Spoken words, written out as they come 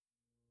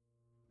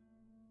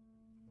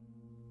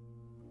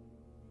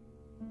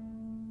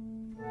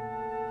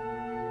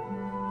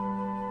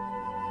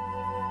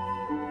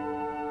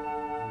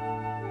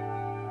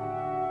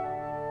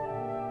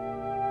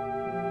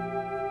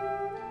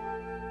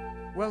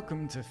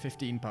Welcome to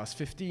 15 Past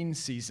 15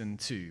 Season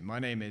 2. My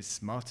name is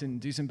Martin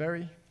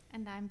Dusenberry.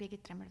 And I'm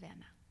Birgit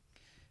Tremmer-Werner.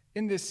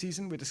 In this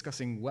season, we're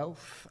discussing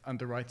wealth and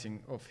the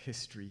writing of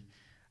history.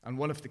 And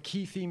one of the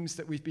key themes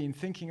that we've been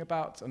thinking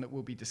about and that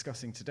we'll be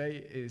discussing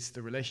today is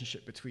the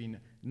relationship between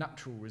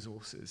natural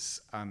resources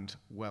and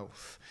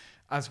wealth.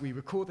 As we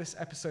record this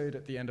episode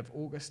at the end of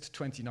August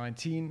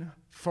 2019,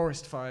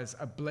 forest fires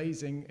are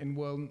blazing in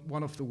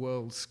one of the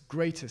world's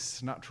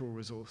greatest natural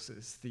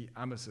resources, the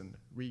Amazon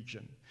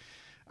region.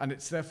 And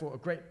it's therefore a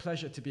great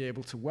pleasure to be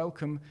able to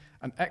welcome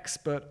an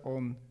expert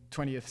on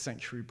 20th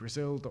century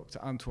Brazil,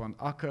 Dr. Antoine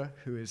Acker,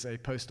 who is a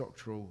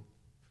postdoctoral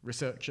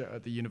researcher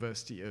at the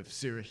University of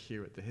Zurich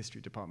here at the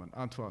History Department.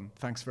 Antoine,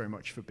 thanks very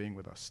much for being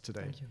with us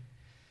today. Thank you.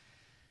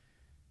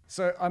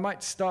 So I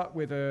might start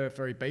with a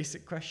very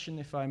basic question,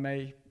 if I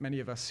may. Many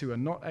of us who are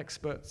not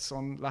experts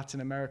on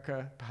Latin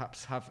America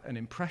perhaps have an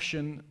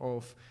impression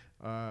of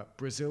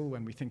Brazil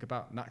when we think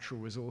about natural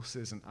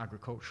resources and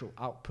agricultural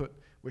output,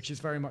 which is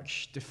very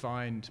much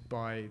defined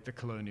by the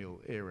colonial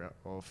era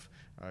of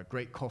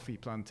great coffee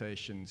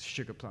plantations,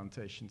 sugar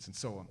plantations, and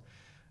so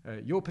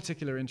on. Your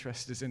particular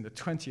interest is in the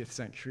 20th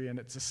century, and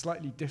it's a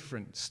slightly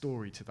different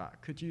story to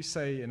that. Could you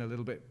say in a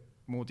little bit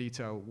more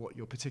detail what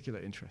your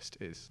particular interest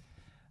is?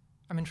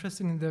 I'm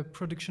interested in the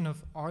production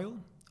of oil,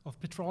 of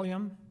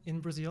petroleum in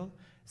Brazil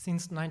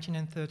since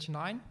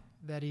 1939.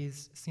 That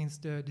is, since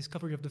the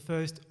discovery of the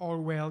first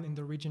oil well in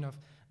the region of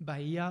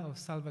Bahia of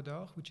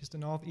Salvador, which is the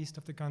northeast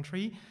of the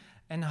country,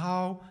 and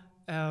how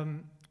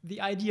the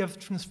idea of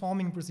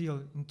transforming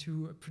Brazil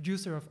into a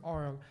producer of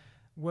oil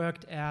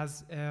worked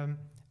as a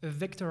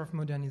vector of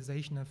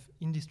modernization, of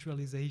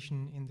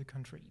industrialization in the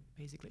country,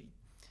 basically,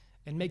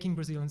 and making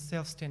Brazil a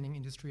self-standing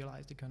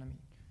industrialized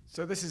economy.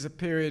 So this is a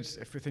period,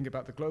 if we think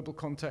about the global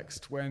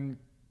context, when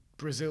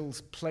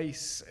Brazil's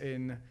place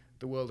in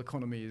the world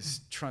economy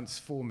is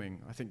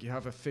transforming. I think you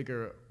have a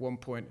figure at one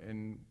point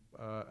in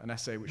an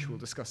essay, which we'll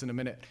discuss in a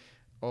minute,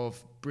 of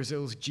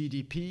Brazil's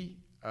GDP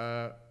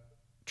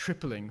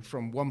tripling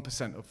from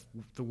 1% of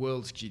the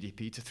world's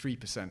GDP to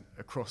 3%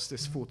 across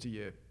this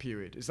 40-year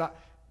period. Is that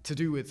to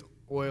do with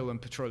oil and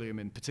petroleum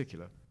in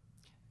particular?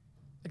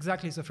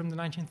 Exactly. So from the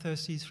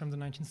 1930s, from the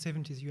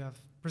 1970s, you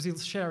have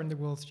Brazil's share in the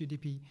world's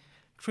GDP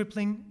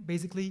tripling,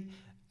 basically.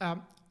 I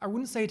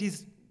wouldn't say it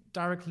is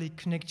directly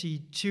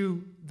connected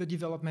to the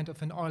development of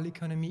an oil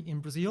economy in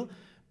Brazil,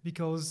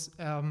 because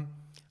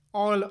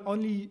oil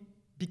only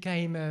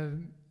became a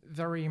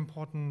very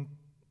important,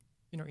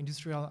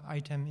 industrial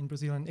item in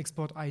Brazil, an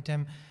export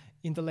item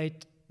in the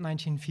late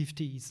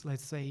 1950s,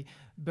 let's say.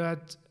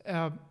 But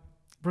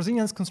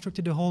Brazilians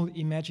constructed a whole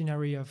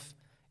imaginary of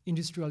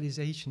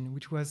industrialization,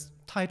 which was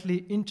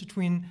tightly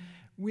intertwined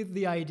with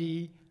the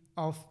idea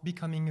of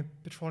becoming a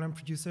petroleum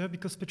producer,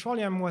 because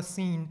petroleum was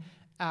seen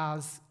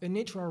as a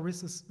natural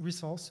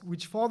resource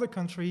which for the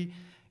country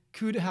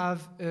could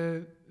have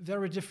play a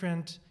very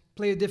different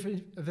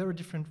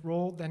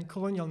role than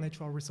colonial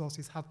natural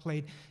resources have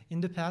played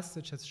in the past,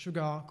 such as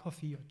sugar,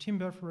 coffee, or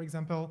timber, for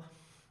example.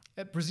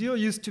 Brazil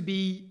used to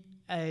be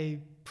a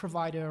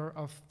provider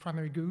of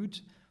primary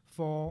goods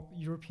for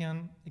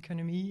European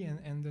economy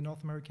and the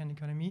North American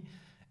economy,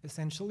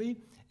 essentially.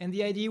 And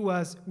the idea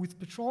was, with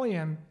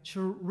petroleum,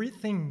 to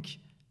rethink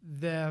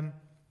the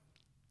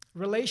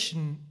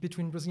relation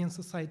between Brazilian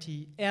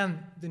society and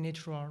the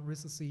natural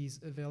resources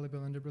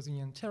available in the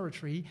Brazilian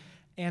territory,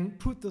 and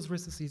put those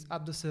resources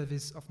at the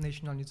service of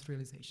national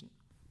industrialization.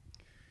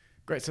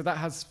 Great, so that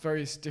has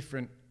various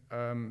different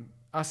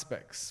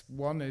aspects.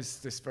 One is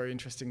this very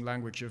interesting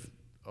language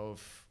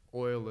of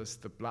oil as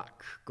the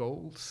black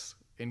gold,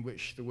 in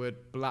which the word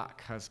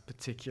black has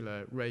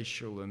particular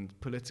racial and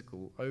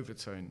political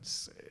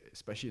overtones,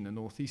 especially in the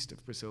northeast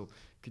of Brazil.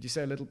 Could you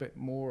say a little bit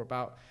more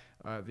about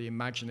the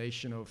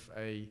imagination of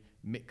a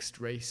mixed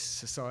race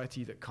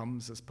society that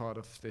comes as part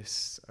of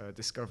this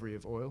discovery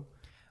of oil?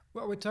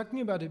 Well, we're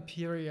talking about a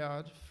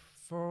period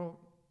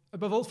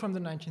above all from the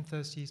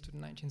 1930s to the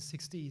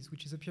 1960s,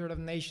 which is a period of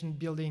nation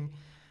building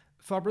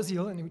for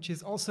Brazil, and which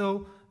is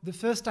also the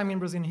first time in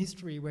Brazilian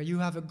history where you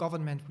have a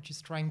government which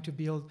is trying to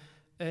build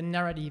a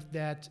narrative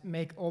that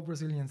make all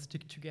Brazilians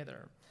stick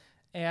together.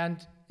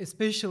 And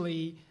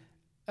especially,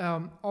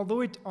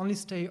 although it only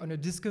stay on a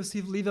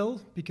discursive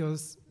level,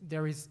 because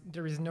there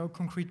is no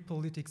concrete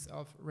politics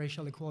of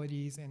racial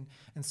equalities and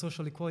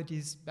social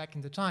equalities back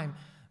in the time,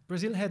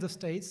 Brazil head of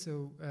state,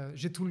 so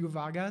Getúlio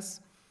Vargas,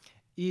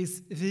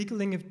 is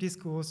vehicling a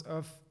discourse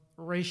of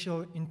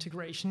racial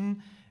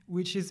integration,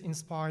 which is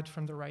inspired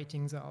from the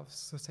writings of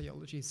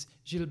sociologist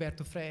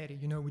Gilberto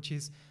Freire, which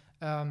is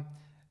an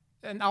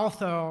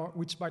author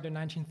which by the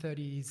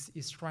 1930s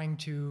is trying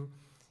to,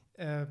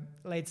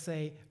 let's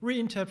say,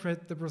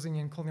 reinterpret the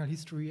Brazilian colonial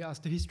history as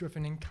the history of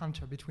an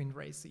encounter between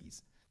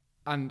races.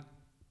 And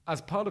as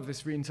part of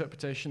this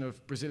reinterpretation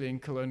of Brazilian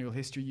colonial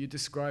history, you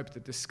described the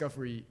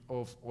discovery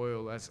of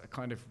oil as a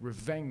kind of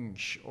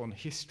revenge on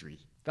history.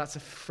 That's a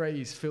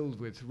phrase filled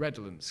with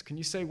redolence. Can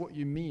you say what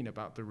you mean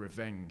about the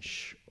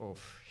revenge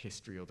of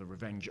history or the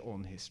revenge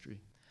on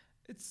history?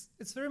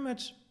 It's very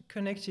much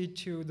connected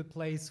to the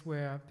place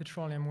where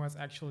petroleum was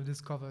actually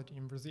discovered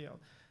in Brazil.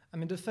 I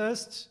mean, the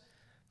first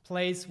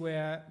place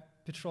where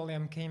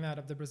petroleum came out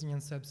of the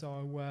Brazilian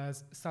subsoil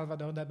was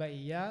Salvador da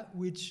Bahia,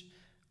 which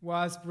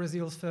was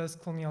Brazil's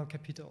first colonial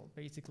capital,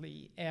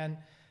 basically. And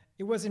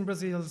it was in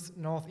Brazil's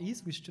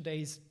northeast, which today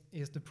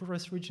is the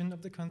poorest region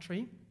of the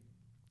country,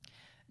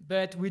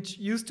 but which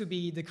used to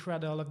be the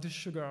cradle of the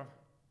sugar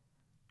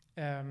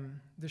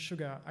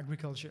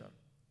agriculture,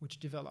 which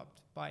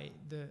developed by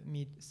the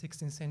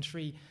mid-16th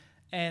century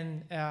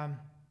and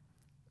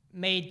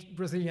made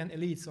Brazilian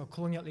elites or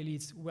colonial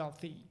elites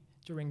wealthy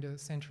during the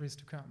centuries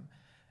to come.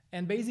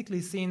 And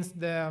basically, since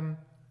the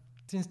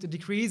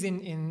decrease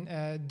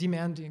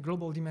in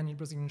global demand in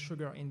Brazilian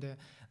sugar in the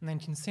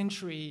 19th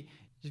century,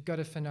 you've got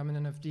a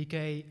phenomenon of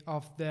decay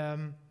of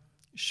the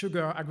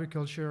sugar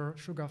agriculture,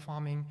 sugar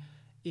farming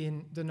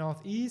in the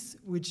northeast,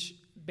 which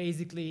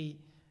basically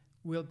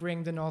will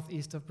bring the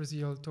northeast of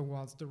Brazil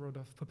towards the road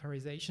of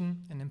pauperization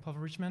and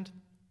impoverishment.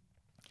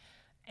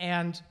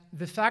 And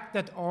the fact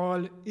that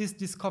oil is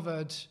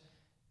discovered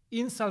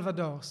in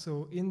Salvador,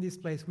 so in this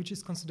place, which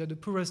is considered the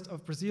poorest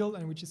of Brazil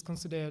and which is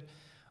considered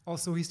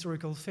also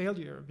historical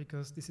failure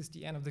because this is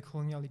the end of the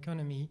colonial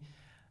economy,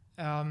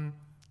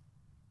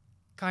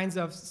 kinds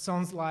of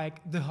sounds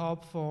like the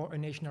hope for a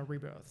national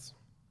rebirth.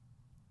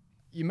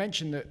 You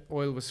mentioned that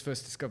oil was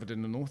first discovered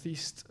in the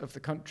northeast of the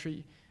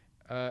country.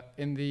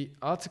 In the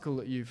article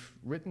that you've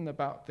written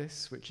about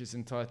this, which is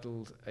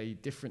entitled A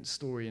Different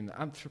Story in the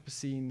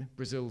Anthropocene,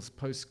 Brazil's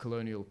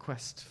Post-Colonial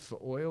Quest for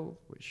Oil,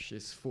 which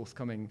is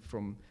forthcoming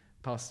from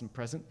Past and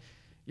Present,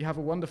 you have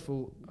a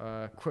wonderful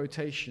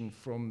quotation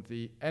from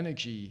the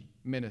energy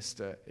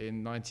minister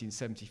in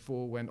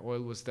 1974 when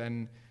oil was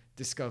then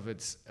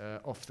discovered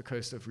off the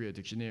coast of Rio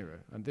de Janeiro.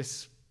 And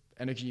this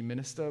energy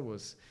minister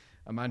was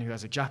a man who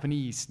has a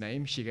Japanese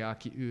name,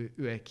 Shigeaki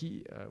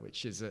Ueki,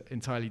 which is an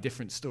entirely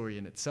different story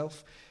in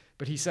itself.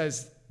 But he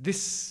says,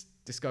 this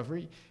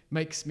discovery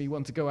makes me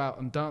want to go out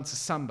and dance a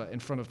samba in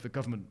front of the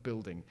government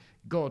building.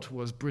 God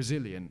was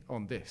Brazilian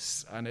on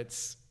this. And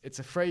it's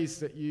a phrase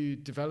that you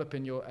develop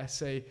in your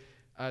essay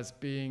as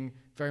being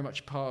very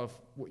much part of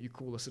what you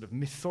call a sort of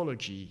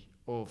mythology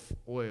of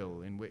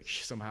oil, in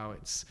which somehow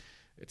it's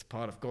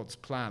part of God's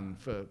plan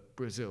for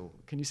Brazil.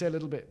 Can you say a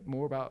little bit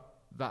more about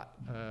that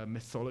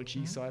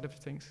mythology side of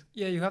things?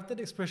 Yeah, you have that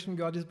expression,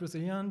 God is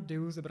Brazilian,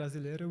 Deus é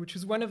brasileiro, which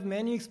is one of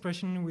many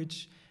expressions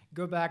which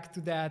go back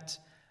to that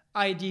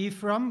idea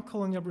from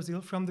colonial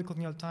Brazil, from the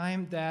colonial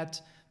time,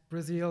 that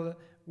Brazil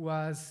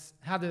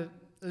had a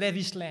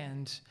lavish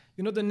land.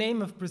 You know, the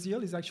name of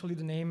Brazil is actually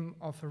the name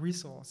of a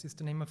resource. It's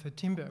the name of a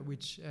timber,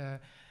 which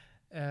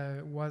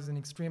was an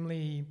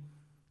extremely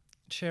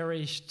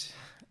cherished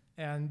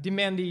and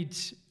demanded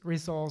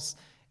resource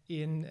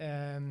in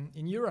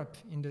Europe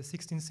in the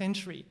 16th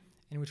century,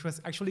 and which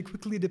was actually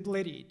quickly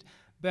depleted.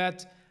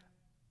 But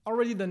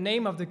already the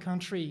name of the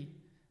country,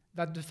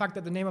 the fact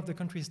that the name of the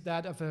country is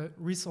that of a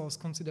resource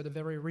considered a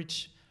very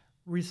rich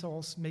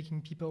resource,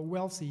 making people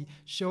wealthy,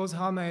 shows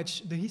how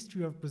much the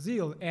history of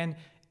Brazil and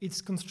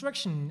its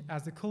construction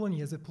as a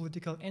colony, as a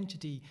political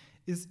entity,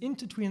 is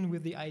intertwined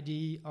with the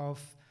idea of,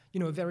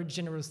 a very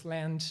generous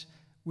land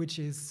which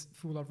is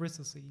full of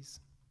resources.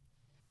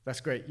 That's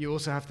great. You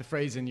also have the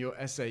phrase in your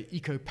essay,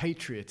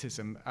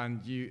 eco-patriotism,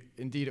 and you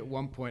indeed at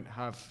one point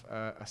have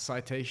a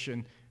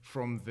citation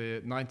from the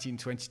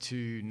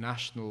 1922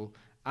 national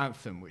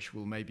anthem, which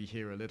we'll maybe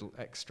hear a little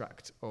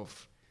extract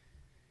of.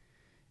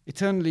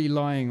 Eternally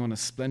lying on a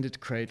splendid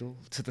cradle,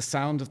 to the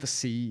sound of the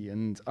sea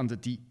and under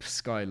deep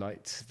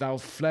skylight, thou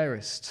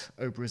flarest,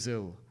 O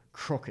Brazil,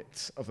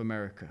 crocket of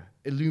America,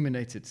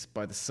 illuminated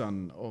by the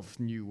sun of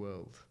New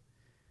World.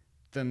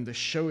 Than the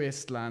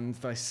showiest land,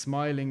 thy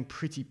smiling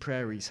pretty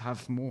prairies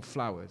have more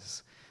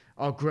flowers,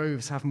 our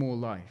groves have more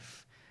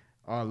life,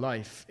 our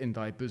life in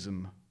thy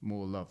bosom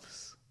more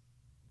loves.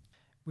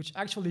 Which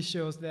actually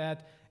shows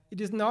that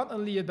it is not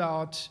only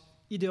about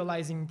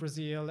idealizing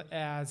Brazil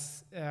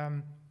as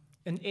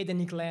an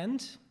Edenic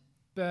land,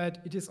 but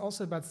it is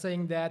also about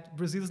saying that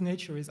Brazil's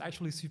nature is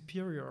actually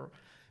superior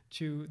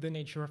to the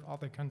nature of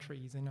other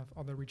countries and of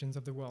other regions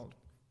of the world.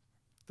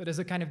 So there's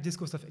a kind of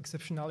discourse of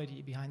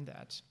exceptionality behind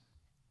that.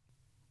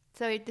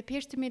 So it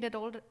appears to me that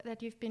all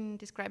that you've been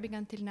describing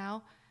until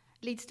now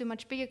leads to a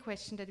much bigger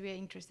question that we are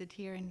interested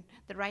here in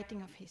the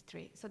writing of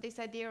history. So this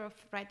idea of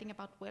writing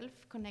about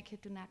wealth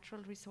connected to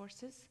natural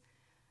resources.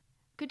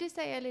 Could you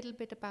say a little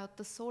bit about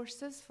the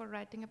sources for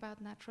writing about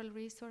natural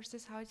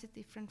resources? How is it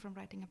different from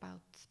writing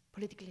about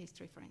political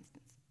history, for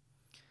instance?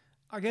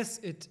 I guess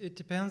it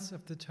depends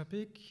of the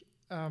topic.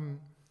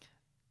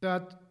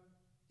 But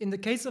in the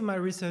case of my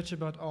research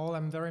about oil,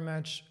 I'm very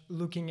much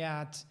looking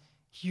at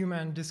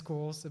human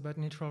discourse about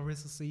natural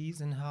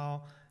resources and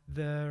how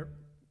the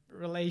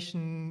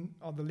relation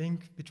or the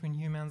link between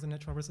humans and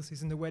natural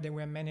resources and the way they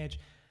were managed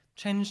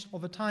changed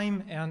over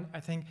time. And I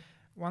think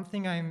one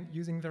thing I'm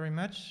using very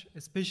much,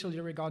 especially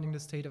regarding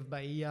the state of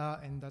Bahia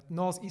and that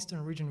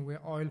northeastern region where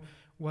oil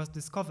was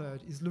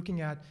discovered, is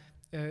looking at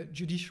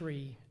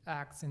judiciary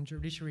acts and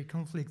judiciary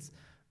conflicts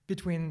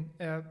between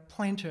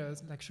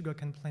planters, like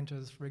sugarcane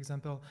planters, for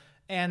example,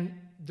 and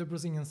the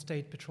Brazilian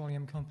State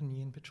Petroleum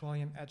Company and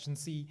Petroleum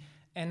Agency,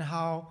 and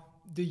how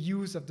the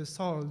use of the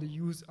soil, the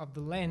use of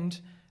the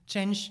land,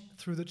 changed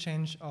through the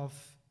change of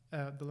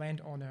the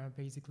landowner,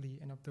 basically,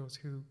 and of those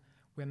who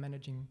were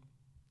managing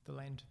the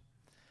land.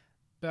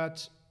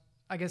 But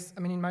I guess,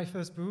 in my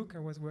first book, I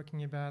was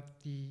working about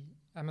the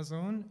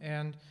Amazon,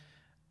 and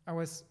I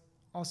was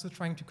also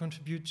trying to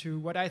contribute to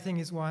what I think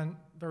is one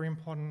very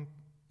important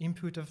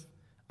input of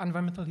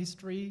environmental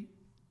history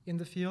in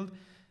the field,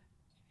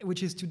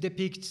 which is to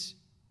depict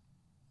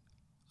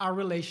our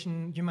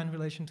human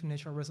relation to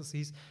natural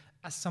resources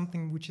as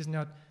something which is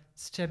not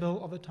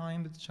stable over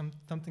time, but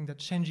something that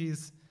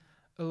changes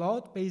a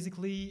lot,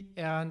 basically.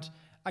 And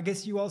I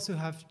guess you also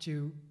have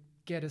to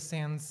get a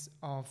sense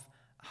of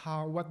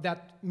what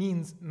that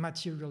means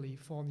materially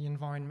for the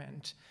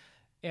environment.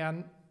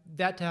 And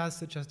data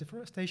such as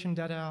deforestation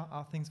data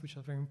are things which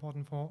are very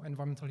important for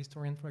environmental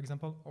historians, for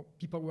example, or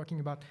people working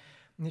about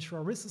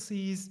natural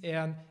resources.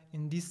 And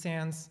in this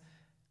sense,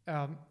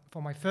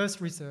 for my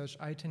first research,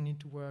 I tended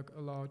to work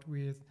a lot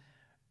with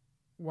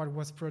what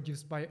was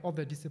produced by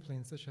other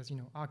disciplines, such as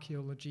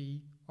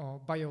archaeology or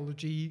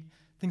biology,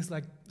 things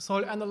like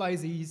soil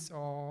analysis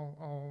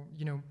or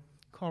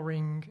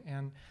coring.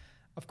 And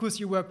of course,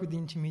 you work with the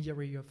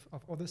intermediary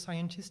of other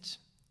scientists,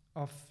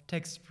 of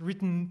texts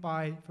written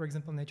by, for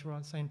example,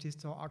 natural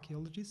scientists or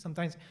archaeologists,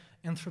 sometimes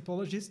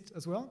anthropologists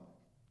as well.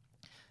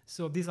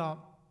 So these are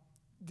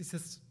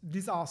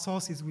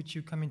sources which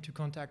you come into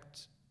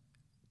contact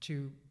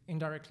to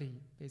indirectly,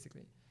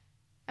 basically.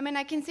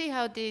 I can see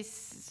how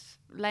these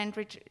land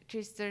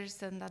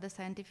registers and other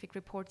scientific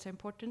reports are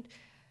important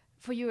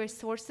for you as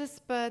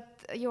sources, but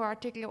your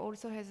article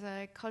also has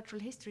a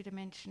cultural history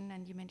dimension,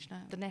 and you mentioned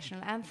the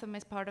national anthem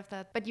as part of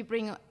that, but you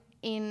bring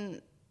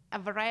in a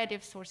variety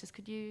of sources.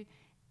 Could you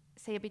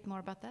say a bit more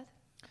about that?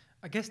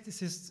 I guess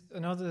this is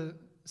another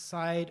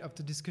side of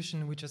the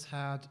discussion we just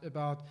had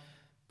about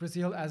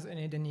Brazil as an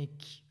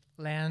Edenic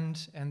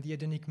land and the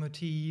Edenic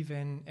motif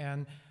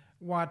and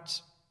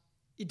what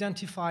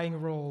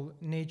identifying role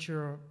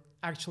nature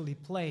actually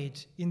played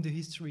in the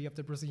history of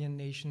the Brazilian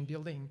nation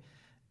building.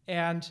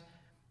 And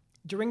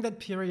during that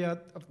period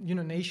of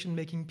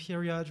nation-making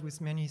period,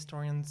 which many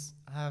historians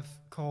have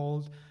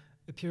called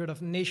a period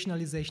of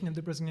nationalization of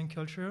the Brazilian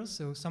culture,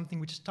 so something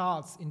which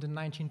starts in the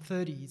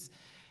 1930s,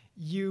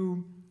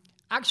 you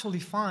actually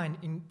find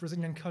in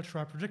Brazilian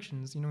cultural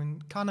productions,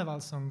 in carnival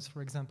songs,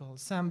 for example,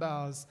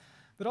 sambas,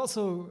 but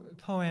also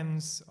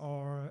poems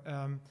or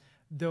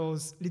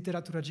those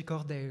literatura de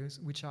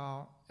cordéis, which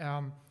are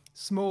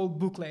small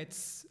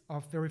booklets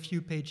of very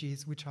few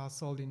pages, which are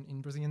sold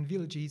in Brazilian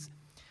villages.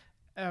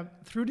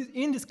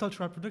 In this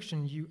cultural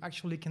production, you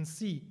actually can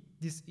see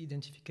this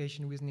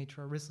identification with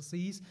natural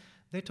resources.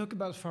 They talk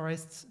about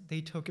forests,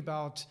 they talk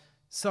about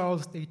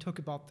soils, they talk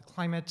about the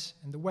climate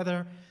and the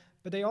weather,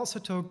 but they also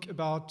talk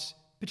about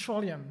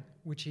petroleum,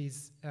 which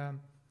is,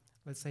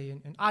 let's say,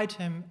 an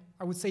item,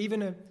 I would say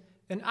even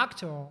an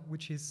actor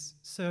which is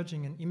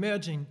surging and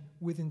emerging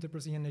within the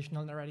Brazilian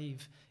national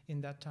narrative in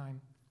that time.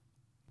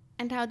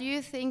 And how do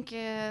you think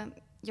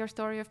your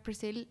story of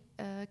Brazil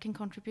can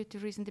contribute to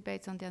recent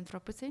debates on the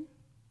Anthropocene?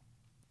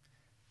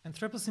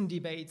 Anthropocene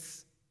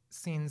debates,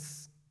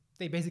 since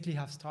they basically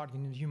have started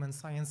in the human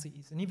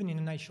sciences and even in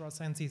the natural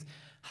sciences,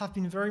 have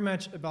been very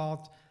much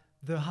about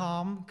the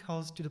harm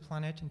caused to the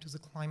planet and to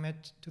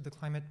the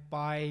climate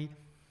by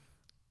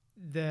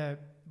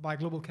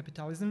global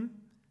capitalism,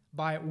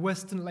 by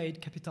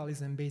Western-led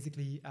capitalism,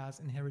 basically as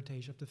an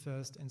heritage of the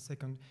first and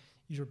second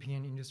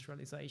European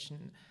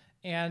industrialization.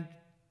 And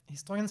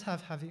historians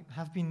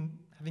have been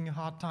having a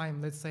hard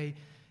time, let's say,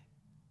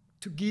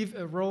 to give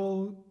a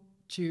role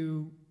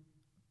to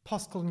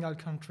post-colonial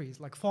countries,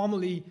 like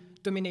formerly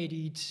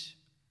dominated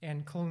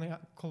and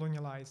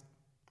colonialized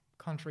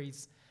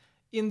countries,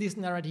 in this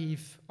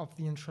narrative of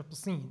the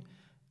Anthropocene.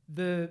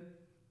 The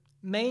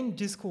main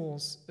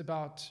discourse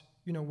about,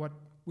 what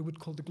we would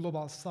call the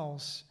global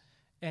south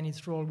and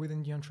its role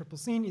within the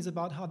Anthropocene is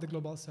about how the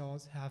global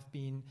south have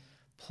been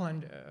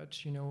plundered,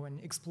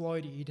 and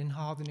exploited, and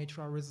how the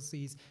natural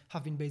resources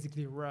have been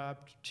basically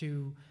robbed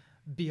to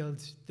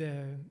build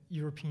the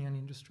European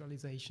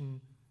industrialization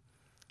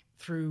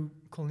through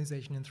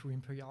colonization and through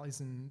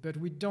imperialism. But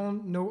we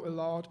don't know a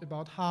lot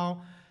about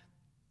how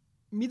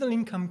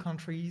middle-income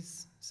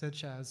countries,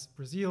 such as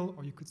Brazil,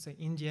 or you could say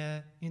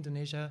India,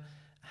 Indonesia,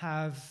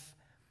 have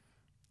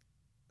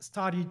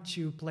started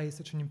to play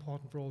such an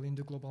important role in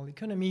the global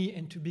economy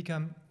and to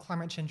become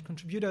climate change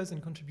contributors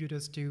and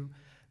contributors to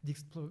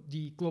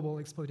the global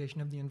exploitation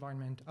of the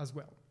environment as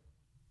well.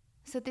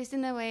 So this,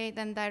 in a way,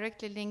 then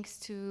directly links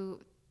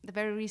to the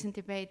very recent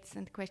debates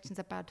and questions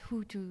about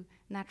who do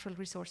natural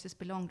resources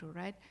belong to,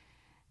 right?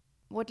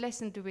 What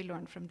lesson do we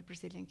learn from the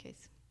Brazilian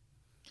case?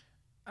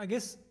 I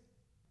guess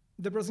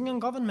the Brazilian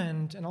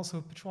government and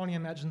also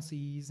petroleum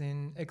agencies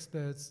and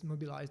experts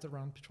mobilized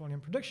around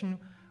petroleum production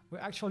were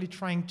actually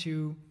trying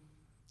to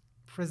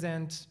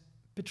present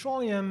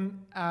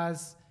petroleum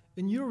as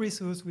a new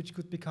resource which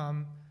could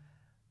become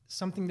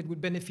something that would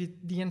benefit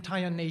the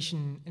entire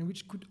nation and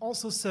which could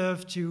also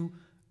serve to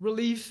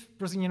relieve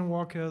Brazilian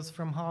workers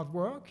from hard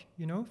work,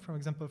 for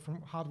example,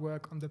 from hard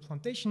work on the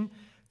plantation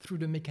through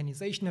the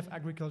mechanization of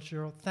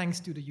agriculture, thanks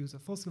to the use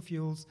of fossil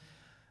fuels,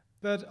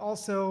 but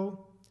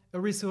also a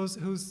resource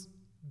whose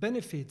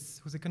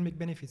economic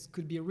benefits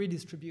could be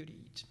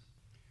redistributed.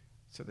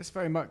 So this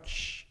very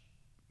much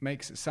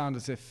makes it sound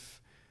as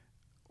if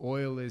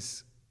oil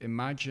is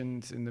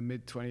imagined in the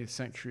mid-20th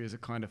century as a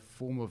kind of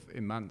form of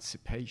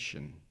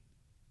emancipation.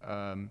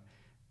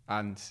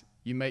 And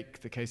you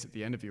make the case at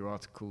the end of your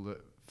article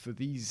that for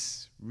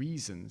these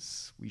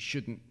reasons, we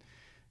shouldn't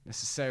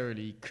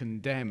necessarily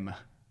condemn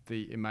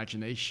the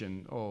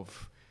imagination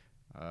of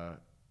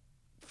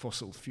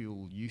fossil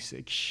fuel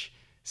usage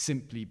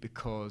simply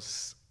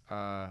because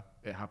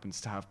it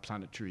happens to have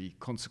planetary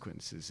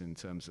consequences in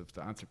terms of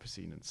the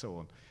Anthropocene and so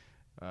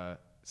on.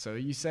 So are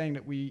you saying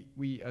that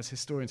we as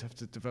historians have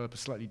to develop a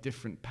slightly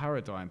different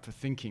paradigm for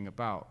thinking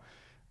about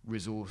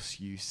resource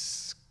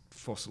use,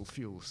 fossil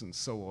fuels and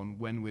so on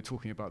when we're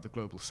talking about the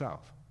global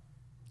south?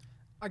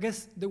 I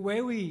guess the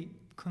way we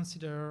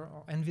consider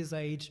or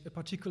envisage a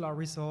particular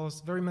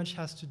resource very much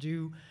has to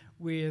do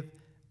with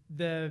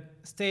the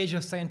stage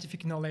of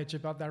scientific knowledge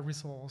about that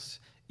resource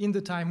in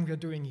the time we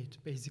are doing it,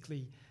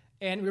 basically.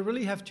 And we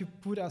really have to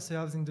put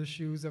ourselves in the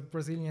shoes of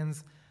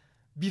Brazilians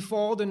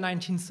before the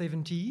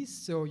 1970s,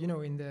 so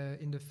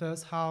in the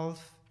first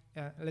half,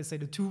 let's say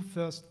the two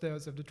first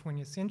thirds of the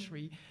 20th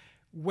century,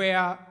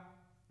 where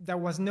there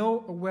was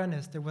no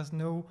awareness, there was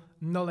no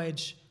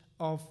knowledge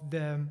of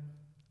the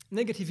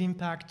negative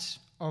impact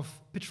of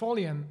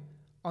petroleum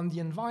on the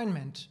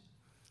environment.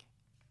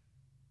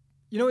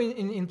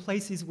 In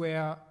places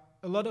where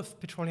a lot of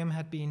petroleum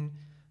had been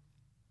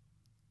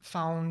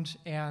found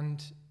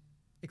and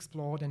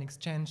explored and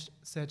exchanged,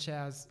 such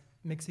as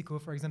Mexico,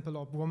 for example,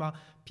 or Burma,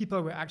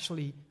 people were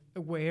actually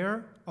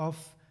aware of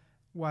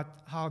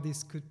how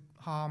this could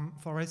harm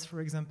forests,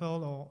 for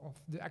example, or of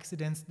the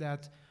accidents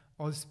that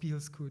oil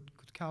spills could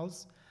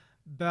cause.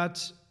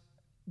 But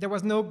there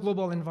was no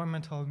global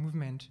environmental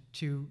movement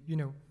to,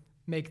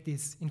 make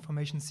this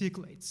information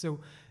circulate.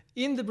 So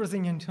in the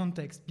Brazilian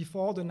context,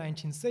 before the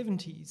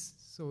 1970s,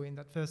 so in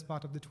that first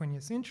part of the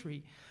 20th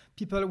century,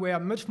 people were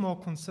much more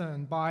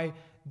concerned by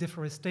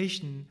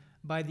deforestation,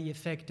 by the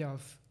effect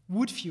of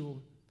wood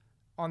fuel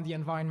on the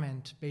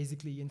environment,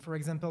 basically, and for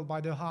example, by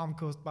the harm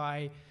caused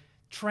by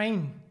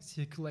train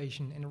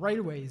circulation and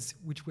railways,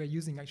 which were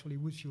using actually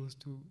wood fuels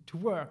to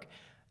work,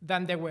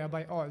 than they were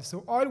by oil.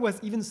 So oil was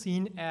even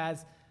seen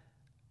as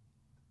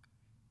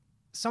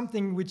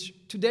something which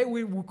today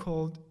we would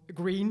call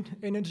green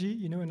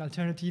energy, an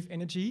alternative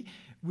energy,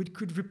 which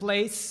could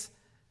replace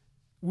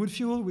wood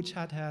fuel, which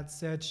had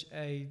such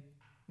a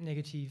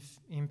negative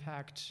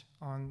impact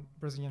on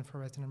Brazilian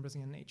forest and on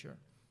Brazilian nature.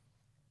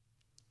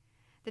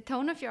 The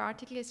tone of your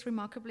article is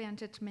remarkably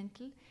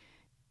unjudgmental.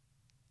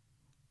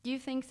 Do you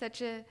think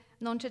such a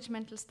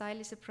non-judgmental style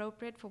is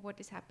appropriate for what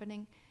is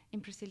happening in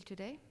Brazil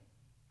today?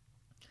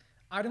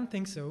 I don't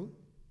think so,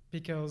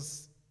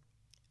 because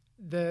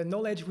the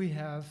knowledge we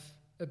have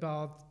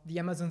about the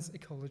Amazon's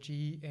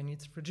ecology and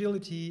its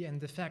fragility and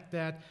the fact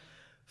that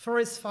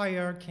forest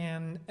fire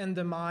can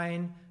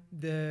undermine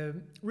the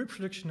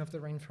reproduction of the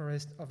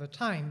rainforest over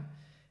time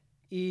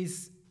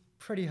is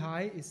pretty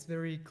high, is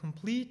very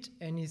complete,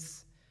 and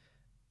is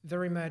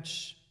very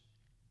much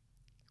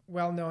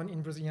well known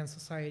in Brazilian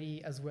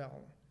society as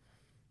well.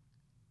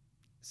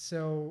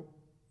 So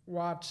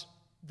what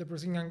the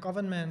Brazilian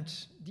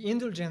government, the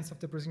indulgence of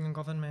the Brazilian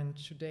government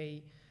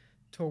today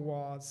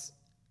towards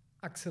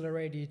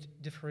accelerated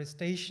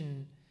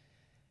deforestation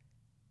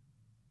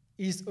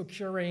is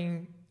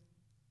occurring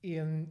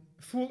in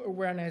full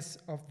awareness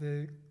of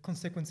the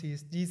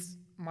consequences this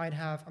might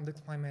have on the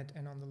climate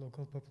and on the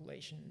local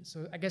population.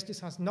 So I guess this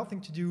has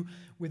nothing to do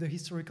with the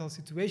historical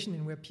situation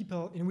in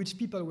which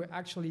people were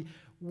actually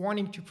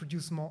wanting to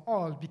produce more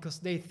oil because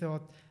they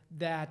thought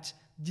that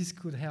this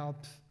could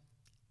help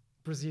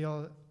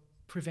Brazil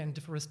prevent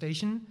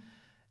deforestation,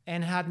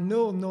 and had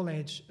no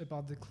knowledge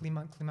about the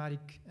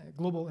climatic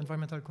global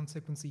environmental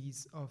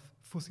consequences of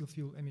fossil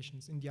fuel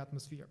emissions in the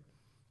atmosphere.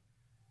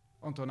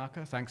 Anton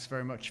Acker, thanks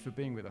very much for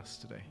being with us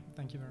today.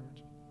 Thank you very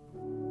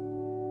much.